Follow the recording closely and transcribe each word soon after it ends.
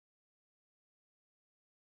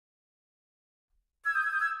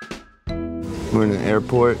We're in an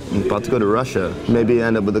airport and about to go to Russia. Maybe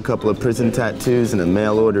end up with a couple of prison tattoos and a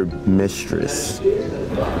mail-order mistress.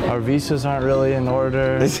 Our visas aren't really in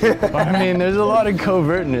order. I mean, there's a lot of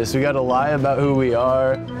covertness. We gotta lie about who we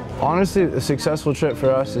are. Honestly, a successful trip for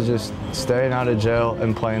us is just staying out of jail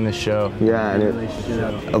and playing this show. Yeah,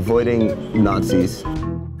 and avoiding Nazis.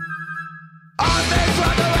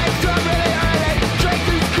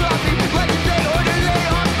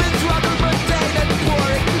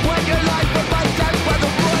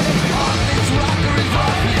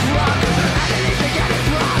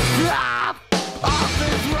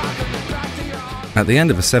 At the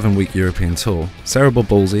end of a 7-week European tour, Cerebral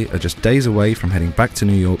Ballzy are just days away from heading back to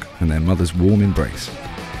New York and their mother's warm embrace.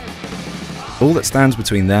 All that stands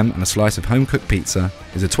between them and a slice of home-cooked pizza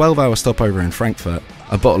is a 12-hour stopover in Frankfurt,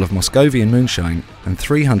 a bottle of Moscovian moonshine, and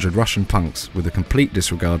 300 Russian punks with a complete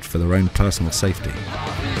disregard for their own personal safety.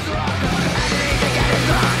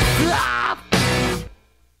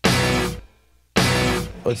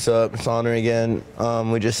 What's up? It's Honor again.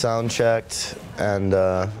 We just sound checked and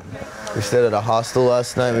we stayed at a hostel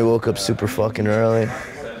last night. We woke up super fucking early.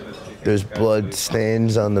 There's blood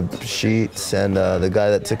stains on the sheets, and the guy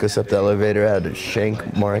that took us up the elevator had a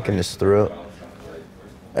shank mark in his throat.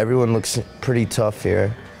 Everyone looks pretty tough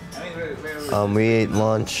here. We ate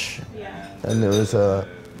lunch, and there was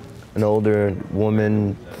an older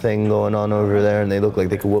woman thing going on over there, and they look like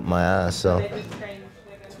they could whoop my ass, so.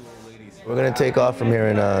 We're gonna take off from here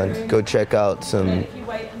and go check out some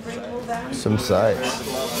sites.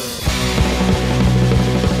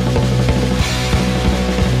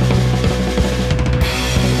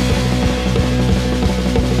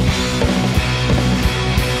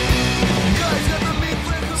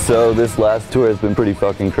 So this last tour has been pretty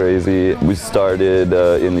fucking crazy. We started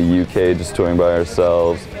in the UK just touring by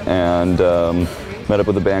ourselves, and met up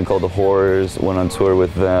with a band called The Horrors, went on tour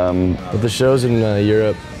with them. But the shows in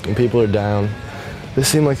Europe, and people are down. They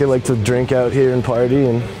seem like they like to drink out here and party,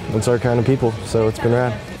 and it's our kind of people, so it's been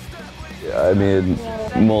rad. Yeah, I mean,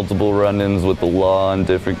 multiple run-ins with the law in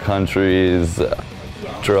different countries,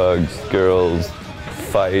 drugs, girls,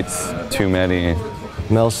 fights, too many.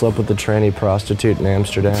 Mel slept with the tranny prostitute in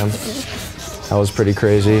Amsterdam. That was pretty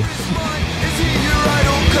crazy.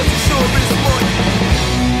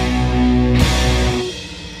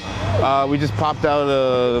 We just popped out of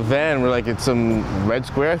the van. We're like, it's some Red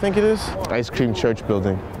Square, I think it is. Ice Cream Church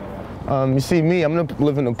building. You see me, I'm gonna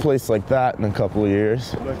live in a place like that in a couple of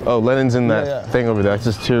years. Oh, Lennon's in that thing over there. That's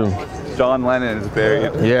his tomb. John Lennon is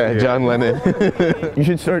buried. Yeah, John Lennon. You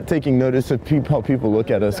should start taking notice of how people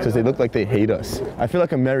look at us, because they look like they hate us. I feel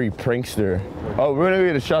like a merry prankster. Oh, we're gonna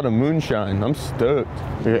get a shot of moonshine. I'm stoked.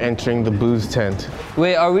 We're entering the booze tent.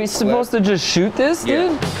 Wait, are we supposed to just shoot this,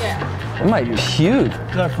 dude? Yeah. I might puke.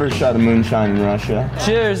 It's our first shot of moonshine in Russia.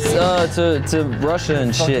 Cheers to Russia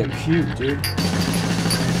and shit. Cute, dude.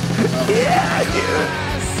 Yeah,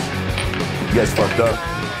 dude. You guys fucked up.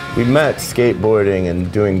 We met skateboarding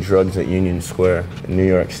and doing drugs at Union Square in New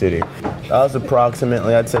York City. That was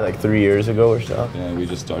approximately, I'd say like 3 years ago or so. Yeah, we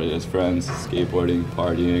just started as friends, skateboarding,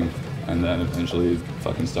 partying, and then eventually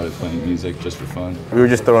fucking started playing music just for fun. We were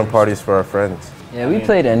just throwing parties for our friends. Yeah, we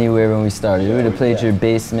played anywhere when we started. We would have played your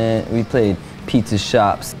basement. We played pizza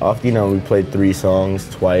shops. You know, we played 3 songs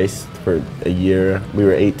twice for a year. We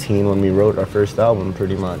were 18 when we wrote our first album,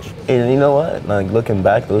 pretty much. And you know what? Like, looking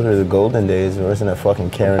back, those were the golden days. There wasn't a fucking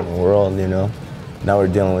care in the world, you know? Now we're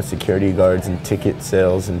dealing with security guards and ticket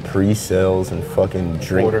sales and pre-sales and fucking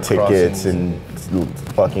drink tickets and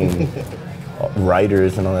fucking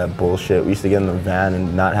writers and all that bullshit. We used to get in the van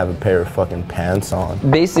and not have a pair of fucking pants on.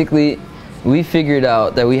 Basically, we figured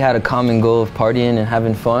out that we had a common goal of partying and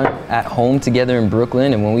having fun at home together in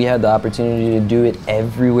Brooklyn, and when we had the opportunity to do it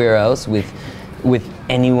everywhere else with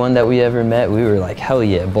anyone that we ever met, we were like, hell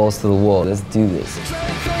yeah, balls to the wall, let's do this.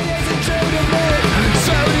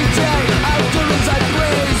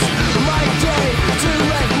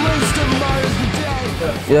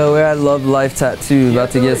 Yo, we're at Love Life Tattoo, about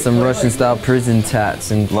to get some Russian-style prison tats.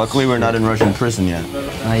 And luckily, we're not in Russian prison yet.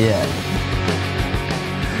 Not yet.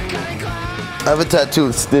 I have a tattoo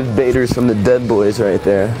of Stiv Bators from the Dead Boys right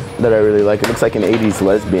there that I really like. It looks like an 80s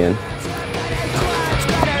lesbian.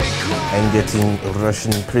 I'm getting a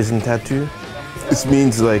Russian prison tattoo. This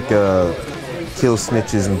means like kill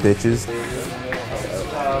snitches and bitches.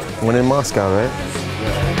 When in Moscow, right?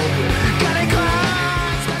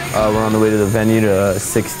 We're on the way to the venue to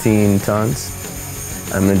 16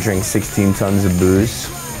 tons. I'm gonna drink 16 tons of booze.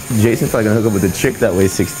 Jason's probably gonna hook up with a chick that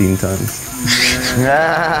weighs 16 tons.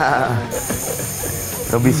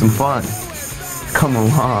 It'll be some fun. Come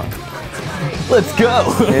along. Let's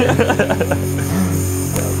go!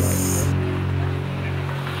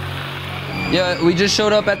 Yeah, we just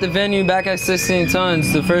showed up at the venue back at 16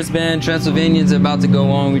 Tons. The first band, Transylvanians, are about to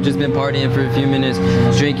go on. We've just been partying for a few minutes,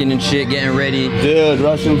 drinking and shit, getting ready. Dude,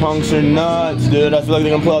 Russian punks are nuts, dude. I feel like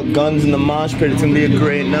they're gonna pull out guns in the mosh pit. It's gonna be a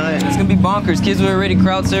great night. It's gonna be bonkers. Kids were already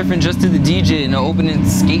crowd surfing just to the DJ in the opening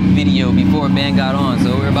skate video before a band got on.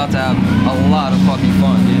 So we're about to have a lot of fucking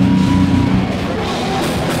fun, dude.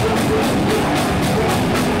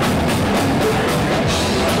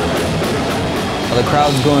 The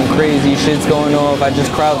crowd's going crazy, shit's going off. I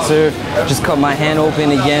just crowd surf, just cut my hand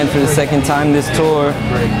open again for the second time this tour.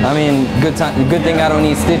 I mean, good thing I don't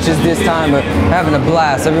need stitches this time, but having a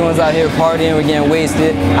blast. Everyone's out here partying, we're getting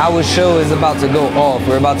wasted. Our show is about to go off.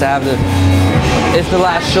 We're about to have it's the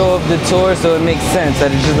last show of the tour, so it makes sense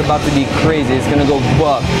that it's just about to be crazy. It's gonna go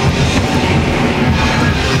buck.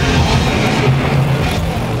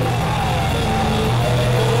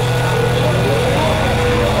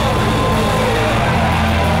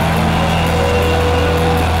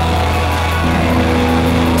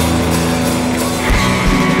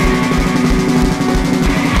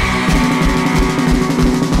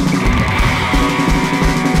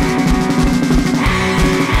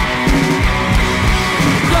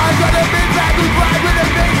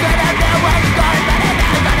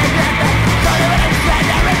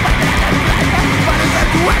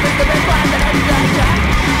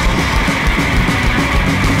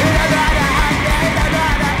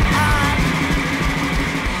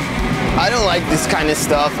 I don't like this kind of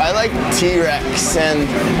stuff. I like T-Rex and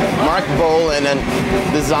Mark Bolan and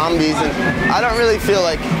the Zombies, and I don't really feel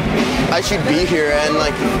like I should be here. And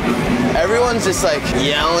like everyone's just like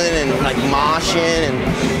yelling and like moshing, and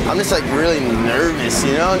I'm just like really nervous,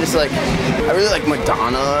 you know? Just like I really like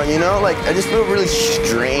Madonna, you know? Like I just feel really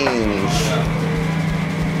strange.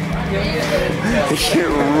 This shit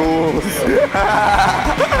rules.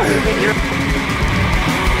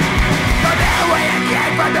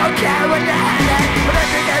 I don't care what the hell is, but I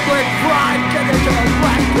think I would cry. Get it to the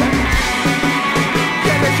plastic.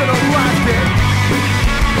 Get it to the plastic.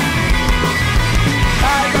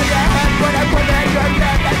 I got your head when I put it on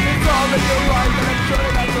that. That's all that you want, and I'm sure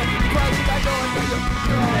that's a price I know.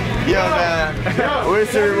 Yo, man. We're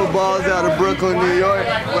Cerebral Ballzy out of Brooklyn, New York.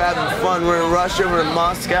 We're having fun. We're in Russia. We're in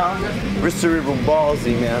Moscow. We're Cerebral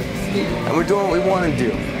Ballzy, man. And we're doing what we want to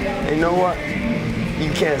do. And you know what? You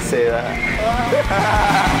can't say that.